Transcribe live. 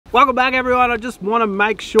Welcome back everyone. I just want to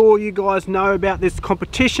make sure you guys know about this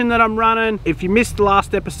competition that I'm running. If you missed the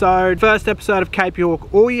last episode, first episode of Cape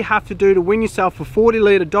York, all you have to do to win yourself a 40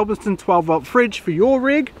 litre Dobinson 12 volt fridge for your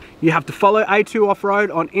rig, you have to follow ATWO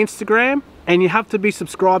Off-Road on Instagram, and you have to be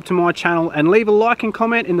subscribed to my channel and leave a like and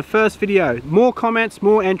comment in the first video. More comments,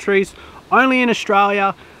 more entries, only in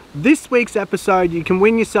Australia. This week's episode, you can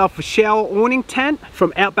win yourself a shower awning tent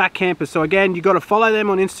from Outback Campers. So again, you got to follow them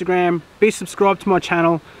on Instagram, be subscribed to my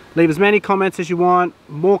channel, leave as many comments as you want,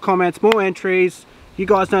 more comments, more entries. You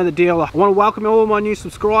guys know the deal. I want to welcome all of my new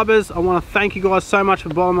subscribers. I want to thank you guys so much for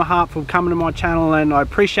blowing my heart for coming to my channel, and I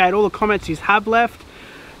appreciate all the comments you have left.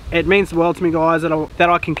 It means the world to me, guys, that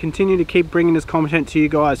I can continue to keep bringing this content to you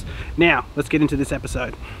guys. Now, let's get into this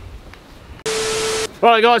episode.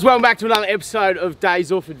 Alright guys, welcome back to another episode of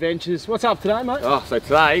Days Off Adventures. What's up today, mate? Oh, so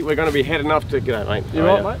today we're going to be heading off to... G'day, mate. You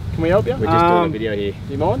right, mate? Can we help you? We're just doing a video here.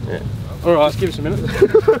 Do you mind? Yeah. Alright, just give us a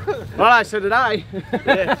minute. Alright, so today...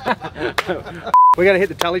 We're going to hit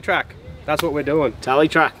the telly track. That's what we're doing. Telly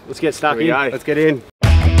track. Let's get stuck in. Let's get in.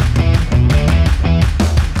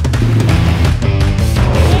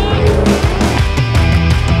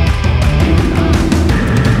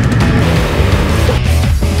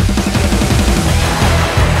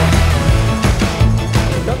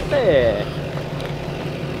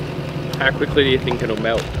 How quickly do you think it'll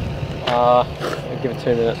melt? I'll give it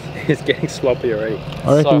 2 minutes. It's getting sloppy already.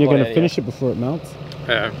 I reckon So you're going hot, to finish it before it melts.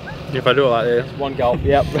 Yeah. If I do it like this. One gulp,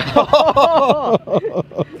 yep.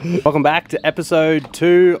 Welcome back to episode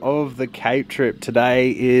 2 of the Cape trip.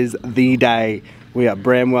 Today is the day. We are at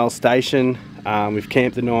Bramwell Station. We've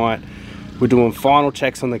camped the night. We're doing final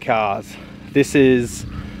checks on the cars. This is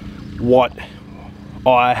what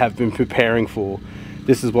I have been preparing for.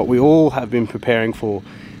 This is what we all have been preparing for.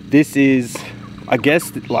 This is, I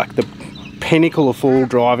guess, like the pinnacle of all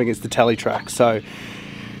driving is the telly track. So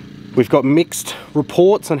we've got mixed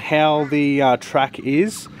reports on how the track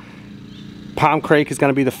is. Palm Creek is going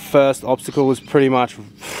to be the first obstacle. It's pretty much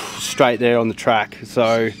straight there on the track.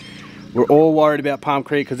 So we're all worried about Palm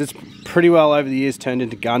Creek because it's pretty well over the years turned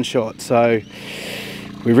into gunshot. So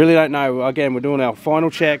we really don't know. Again, we're doing our final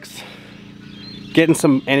checks, getting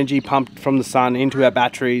some energy pumped from the sun into our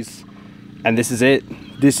batteries, and this is it.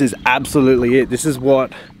 This is absolutely it. This is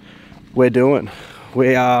what we're doing.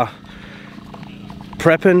 We are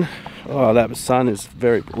prepping. Oh, that sun is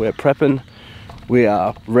we're prepping. We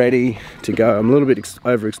are ready to go. I'm a little bit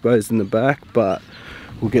overexposed in the back, but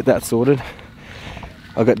we'll get that sorted.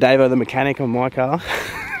 I've got Davo the mechanic on my car.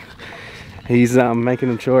 He's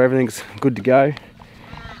making sure everything's good to go.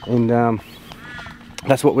 And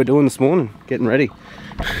that's what we're doing this morning, getting ready.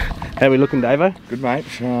 How are we looking, Davo? Good, mate.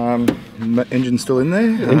 Engine's still in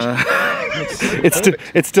there.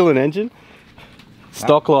 It's still an engine.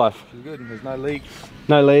 Stock life. It's good. There's no leaks.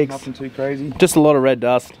 No leaks. Nothing too crazy. Just a lot of red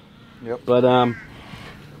dust. Yep. But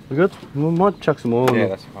we might chuck some oil. Yeah,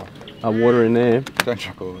 that's fine. Water in there. Don't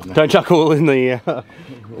chuck oil in there. Don't chuck oil in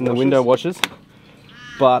the window washers.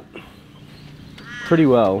 But pretty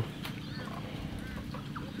well.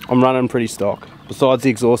 I'm running pretty stock. Besides the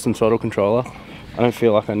exhaust and throttle controller, I don't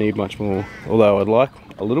feel like I need much more, although I'd like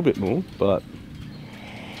a little bit more, but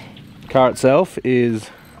the car itself is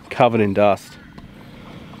covered in dust.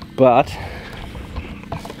 But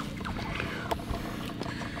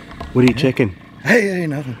what are you checking? Hey,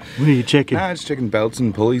 nothing. What are you checking? Nah, just checking belts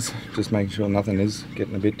and pulleys, just making sure nothing is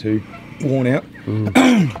getting a bit too worn out.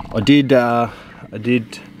 I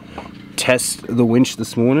did test the winch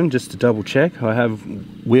this morning just to double check. I have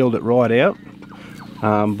wheeled it right out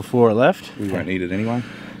before I left. We won't need it anyway.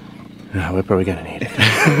 No, we're probably going to need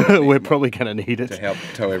it. We're probably going to need it. To help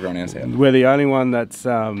tow everyone else out. We're the only one that's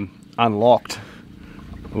unlocked.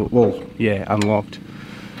 Well, yeah, unlocked.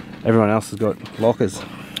 Everyone else has got lockers.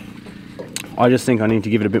 I just think I need to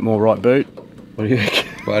give it a bit more right boot. What do you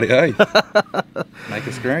think? Bloody hey. Make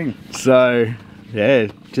a scream. So, yeah,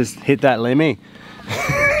 just hit that Lemmy.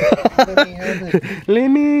 Let me have it.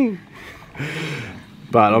 Lemmy.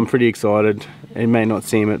 But I'm pretty excited. You may not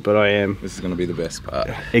seem it, but I am. This is going to be the best part.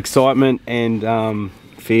 Excitement and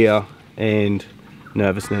fear and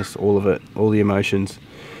nervousness, all of it, all the emotions.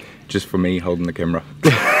 Just for me holding the camera.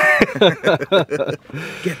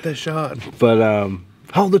 Get the shot. But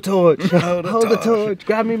hold the torch. Hold the torch.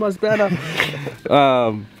 Grab me my spanner.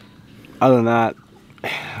 Other than that,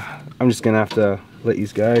 I'm just gonna have to let you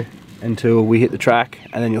go until we hit the track,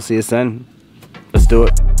 and then you'll see us then. Let's do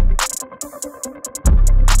it.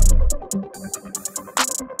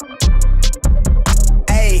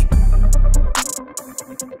 Hey.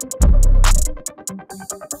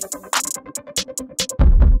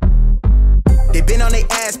 They've been Been on they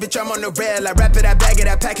ass, bitch, I'm on the rail. I wrap it, I bag it,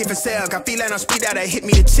 I pack it for sale. Got feeling on speed out, I hit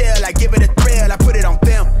me to chill. I give it a thrill, I put it on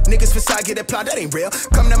film. Niggas facade, get applaud, that ain't real.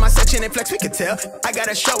 Come to my section and flex, we can tell. I got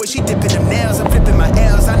a show where she dipping them nails. I'm flipping my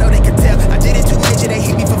L's, I know they can tell. I did it too major, they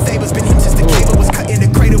hit me for favors. Been him since the cable was cut in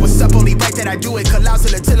the cradle. What's up, only right that I do it.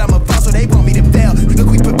 Colossal until I'm a boss, so they want me to fail.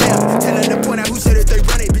 Look, we prevail. Tell her to point out who said it, they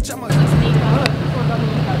run it. Bitch, I'm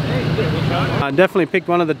I definitely picked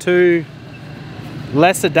one of the two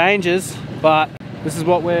lesser dangers, but this is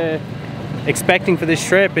what we're expecting for this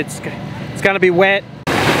trip. It's going to be wet.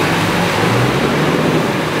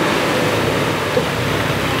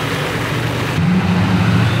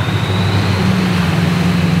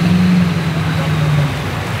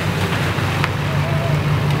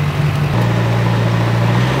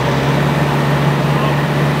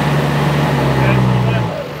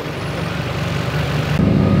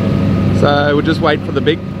 So we'll just wait for the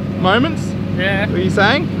big moments? Yeah. What are you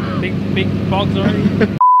saying? Big bogs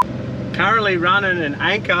already. Currently running an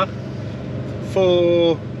anchor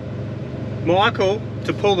for Michael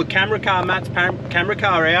to pull the camera car, Matt's camera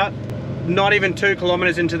car out, not even 2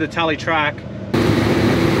 kilometers into the telly track.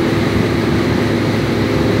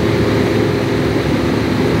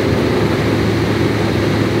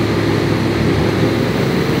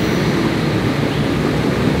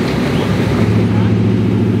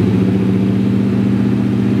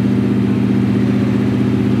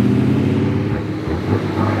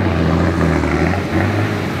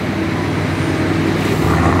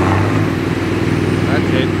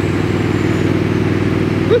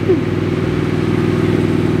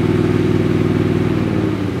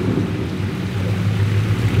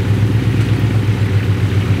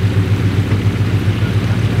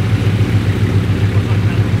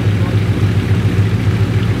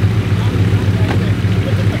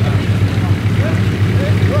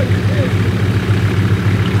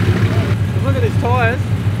 Look at his tyres,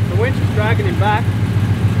 the winch is dragging him back.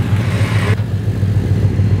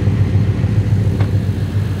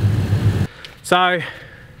 So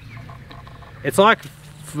it's like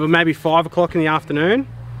maybe 5 o'clock in the afternoon.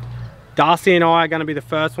 Darcy and I are going to be the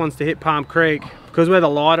first ones to hit Palm Creek because we're the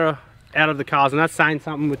lighter out of the cars, and that's saying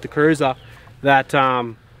something with the cruiser that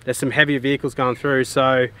there's some heavier vehicles going through.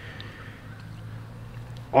 So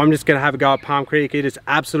I'm just going to have a go at Palm Creek. It is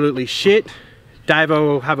absolutely shit. Dave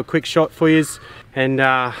will have a quick shot for you, and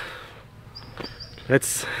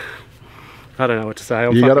it's, I don't know what to say.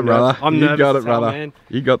 You got it, brother. I'm nervous. You got it, brother. Man.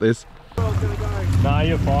 You got this. Nah,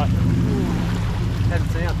 you're fine. How's it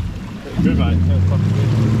sound? Good, mate. Sounds fucking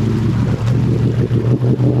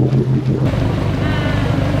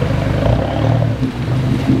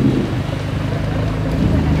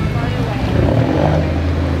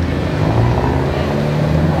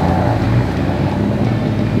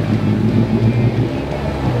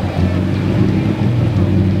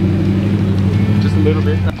Just a little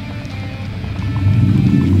bit.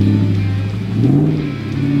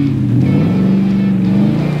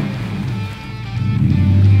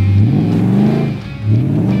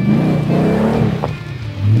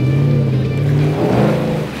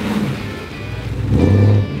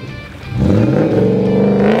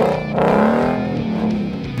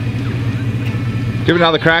 Give it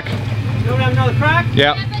another crack. You want to have another crack?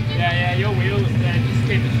 Yeah. Yeah, your wheels stand. Just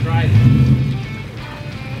keep it straight.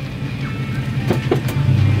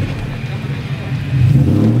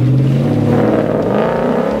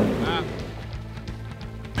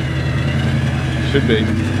 Should be.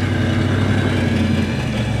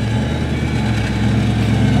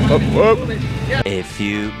 Up, up. A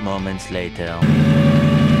few moments later.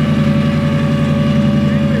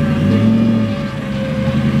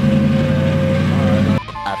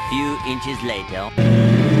 A few inches later.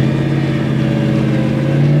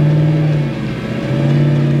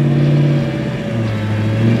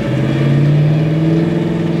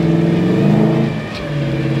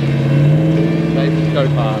 Maybe go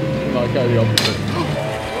far. Like go the opposite.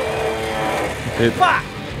 Fuck!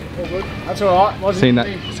 All good. That's alright.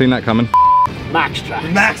 Seen that coming. Max tracks.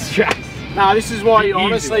 Max tracks. No, this is why you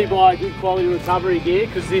honestly buy good quality recovery gear,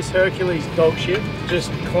 because this Hercules dog shit, just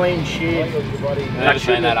clean shit. Never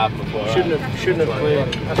seen that up before. Shouldn't have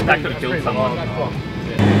cleaned. That could have killed someone.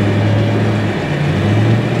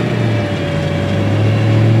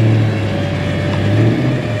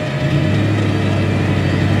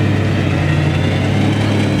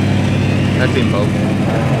 That's involved.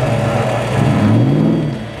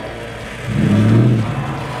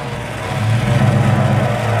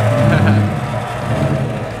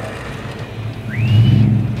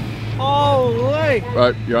 Holy!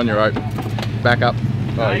 Right, you're on your rope. Back up.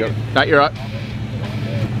 Oh, you got it. No, you're right.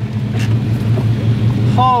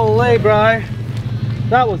 Holy, bro.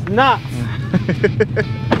 That was nuts.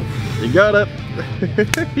 You got it.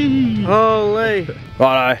 Holy.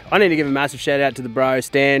 Righto, I need to give a massive shout out to the bro,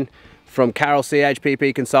 Stan, from Carroll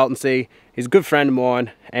CHPP Consultancy. He's a good friend of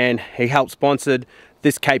mine and he helped sponsored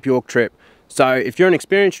this Cape York trip. So if you're an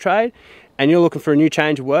experienced trade and you're looking for a new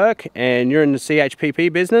change of work and you're in the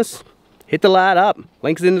CHPP business, hit the lad up.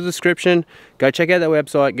 Link's in the description. Go check out their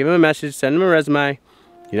website, give him a message, send him a resume.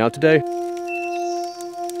 You know what to do.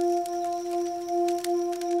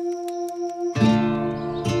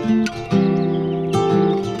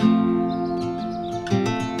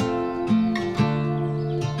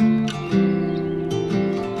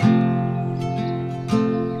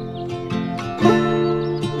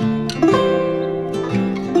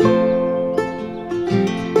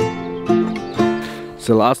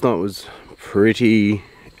 So last night was pretty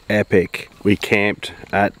epic. We camped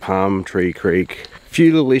at Palm Tree Creek. A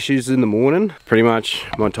few little issues in the morning. Pretty much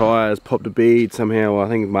my tyres popped a bead somehow. I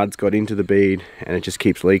think mud's got into the bead and it just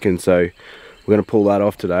keeps leaking. So we're gonna pull that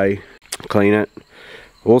off today, clean it.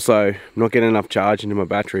 Also, not getting enough charge into my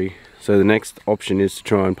battery. So the next option is to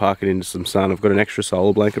try and park it into some sun. I've got an extra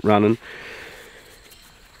solar blanket running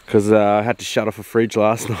because I had to shut off a fridge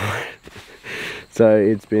last night. So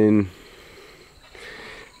it's been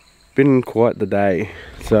quite the day.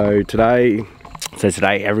 So today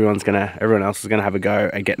everyone else is gonna have a go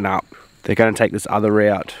at getting up. They're gonna take this other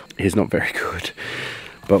route. It's not very good,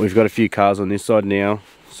 but we've got a few cars on this side now,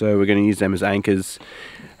 so we're gonna use them as anchors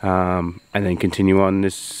and then continue on.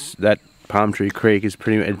 That Palm Tree Creek is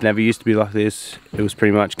it never used to be like this. It was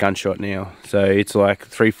pretty much gunshot now, so it's like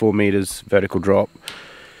 3-4 meters vertical drop,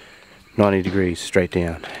 90 degrees straight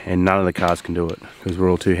down, and none of the cars can do it because we're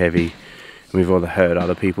all too heavy. We've either heard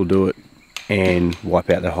other people do it and wipe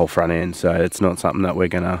out their whole front end, so it's not something that we're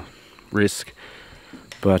gonna risk.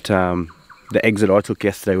 But the exit I took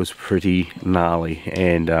yesterday was pretty gnarly,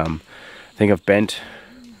 and I think I've bent,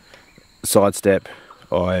 sidestep,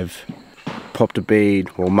 I've popped a bead,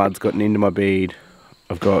 well, mud's gotten into my bead.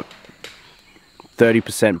 I've got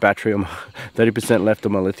 30% battery on 30% left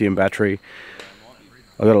on my lithium battery.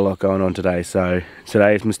 I've got a lot going on today, so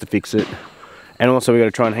today is Mr. Fix It. And also we got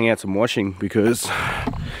to try and hang out some washing because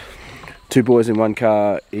 2 boys in 1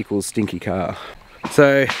 car equals stinky car.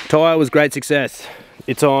 So tyre was great success.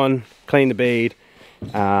 It's on, clean the bead. We're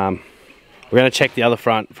going to check the other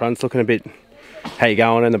front. Front's looking a bit how you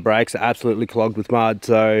going, and the brakes are absolutely clogged with mud.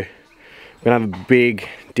 So we're going to have a big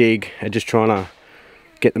dig and just trying to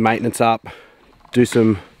get the maintenance up, do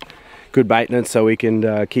some good maintenance so we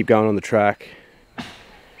can keep going on the track.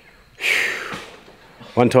 Whew.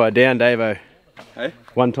 1 tyre down, Davo. Hey?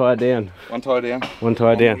 1 tyre down. 1 tyre down. 1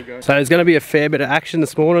 tyre down. So there's going to be a fair bit of action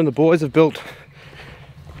this morning. The boys have built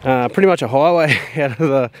pretty much a highway out of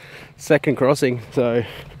the second crossing. So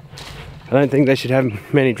I don't think they should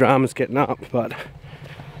have many dramas getting up, but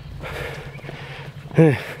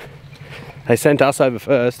they sent us over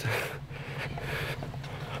first.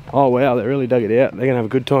 Oh wow, they really dug it out. They're going to have a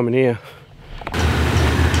good time in here.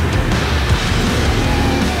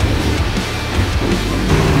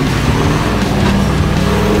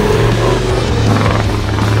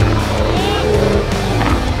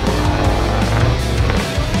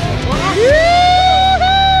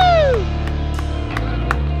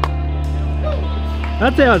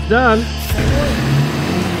 That's how it's done.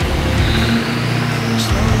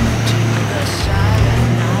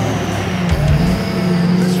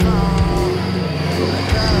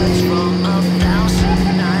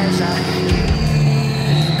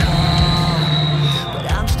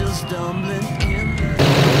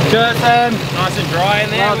 Curtain. Nice and dry in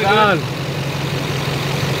there. Well done.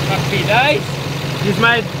 Tough few days. You've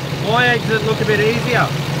made my exit look a bit easier.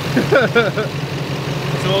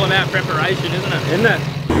 It's all about preparation, isn't it? Isn't it?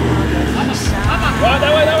 Right,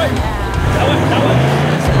 that way, that way. That way,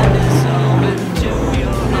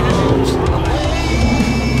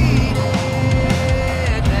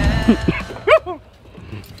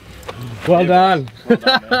 well done. Well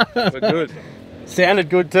done, man. We're good. Sounded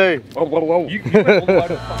good too. Whoa, whoa, whoa. You went all the way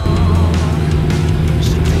to the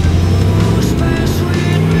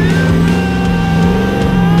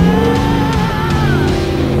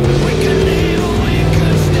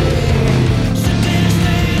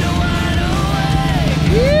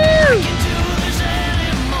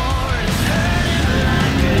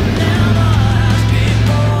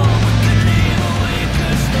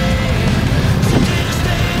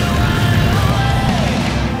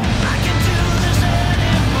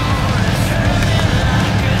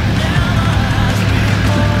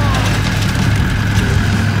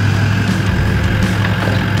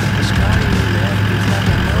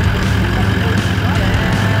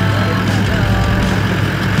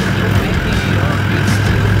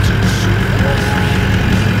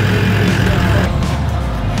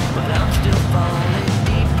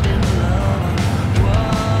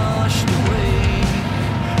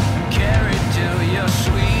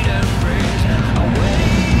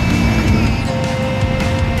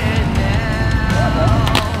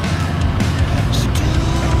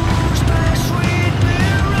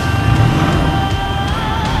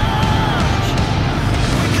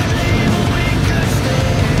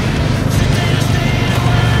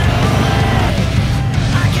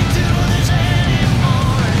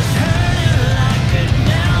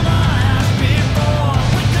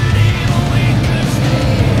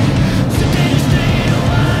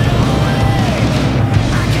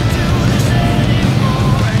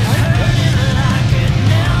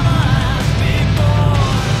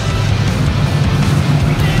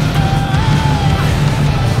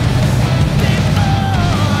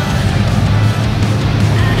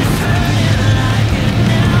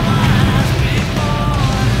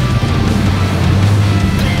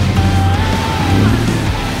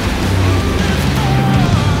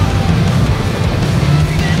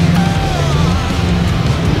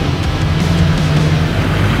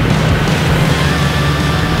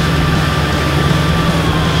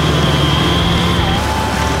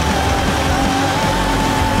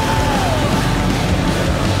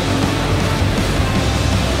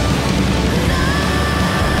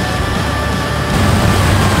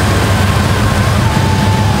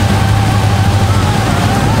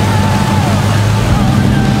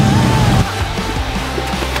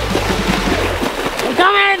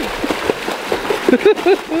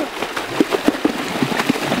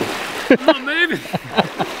I'm not moving.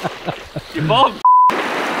 You bob.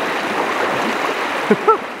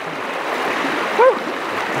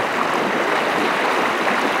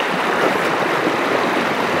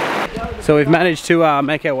 So we've managed to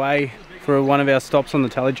make our way for one of our stops on the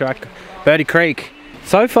tally track, Birdie Creek.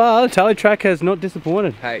 So far, the tally track has not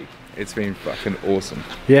disappointed. Hey, it's been fucking awesome.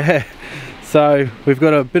 Yeah. So we've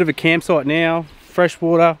got a bit of a campsite now, fresh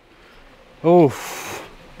water. Oh,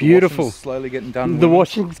 beautiful. The slowly getting done. The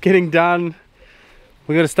washing's getting done.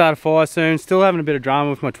 We've got to start a fire soon. Still having a bit of drama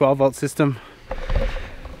with my 12-volt system.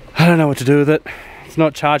 I don't know what to do with it. It's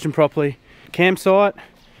not charging properly. Campsite.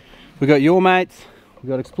 We got your mates. We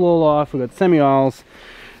got Explore Life. We got Semi Isles.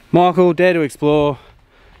 Michael, Dare to Explore.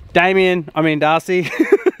 Darcy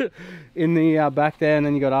in the back there, and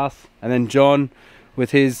then you got us, and then John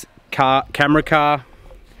with his camera car.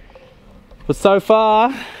 But so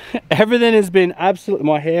far, everything has been absolutely.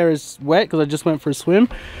 My hair is wet because I just went for a swim.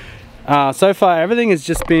 So far, everything has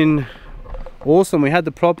just been awesome. We had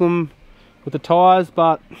the problem with the tyres,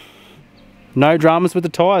 but no dramas with the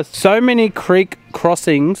tyres. So many creek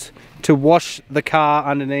crossings to wash the car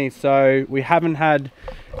underneath, so we haven't had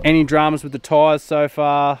any dramas with the tyres so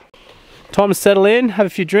far. Time to settle in, have a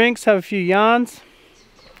few drinks, have a few yarns.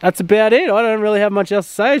 That's about it. I don't really have much else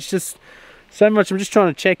to say. It's just so much. I'm just trying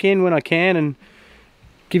to check in when I can and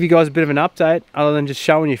give you guys a bit of an update, other than just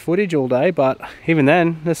showing you footage all day. But even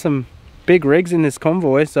then, there's some big rigs in this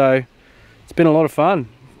convoy, so it's been a lot of fun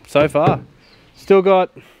so far. Still got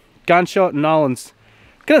gunshot and Nolan's.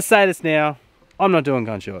 I'm gonna say this now, I'm not doing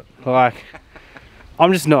gunshot. Like,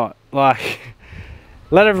 I'm just not. Like,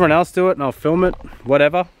 let everyone else do it and I'll film it,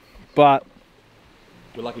 whatever. But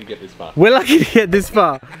we're lucky to get this far. We're lucky to get this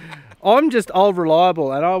far. I'm just old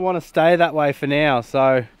reliable and I want to stay that way for now.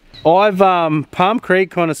 So I've Palm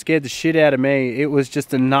Creek kind of scared the shit out of me. It was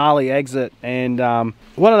just a gnarly exit, and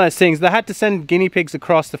one of those things, they had to send guinea pigs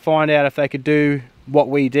across to find out if they could do what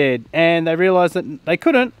we did, and they realized that they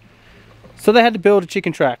couldn't, so they had to build a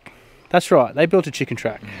chicken track. That's right, they built a chicken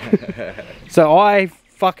track. So I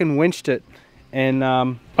fucking winched it, and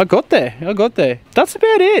I got there. That's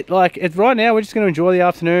about it. Like, right now we're just going to enjoy the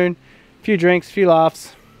afternoon, a few drinks, a few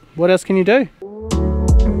laughs. What else can you do?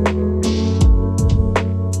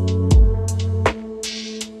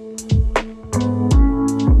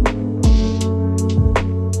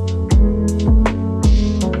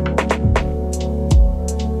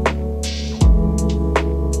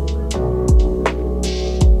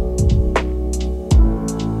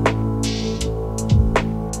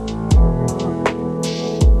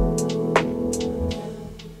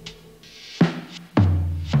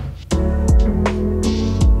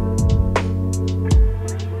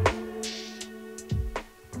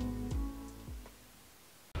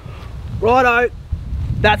 Righto,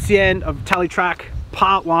 that's the end of Tally Track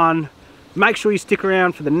Part 1. Make sure you stick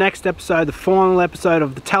around for the next episode, the final episode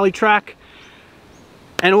of the Tally Track.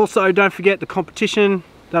 And also don't forget the competition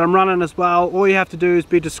that I'm running as well. All you have to do is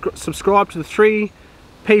be subscribed to the 3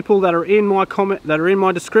 people that are in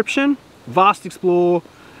my description: VAAST Explore,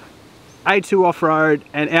 ATWO Off-Road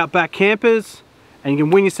and Outback Campers. And you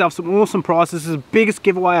can win yourself some awesome prizes. This is the biggest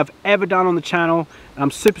giveaway I've ever done on the channel. And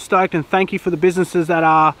I'm super stoked, and thank you for the businesses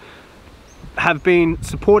that have been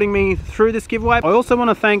supporting me through this giveaway. I also want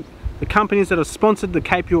to thank the companies that have sponsored the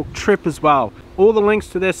Cape York trip as well. All the links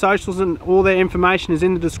to their socials and all their information is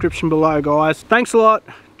in the description below, guys. Thanks a lot.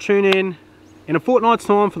 Tune in a fortnight's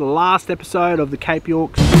time for the last episode of the Cape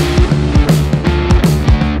York.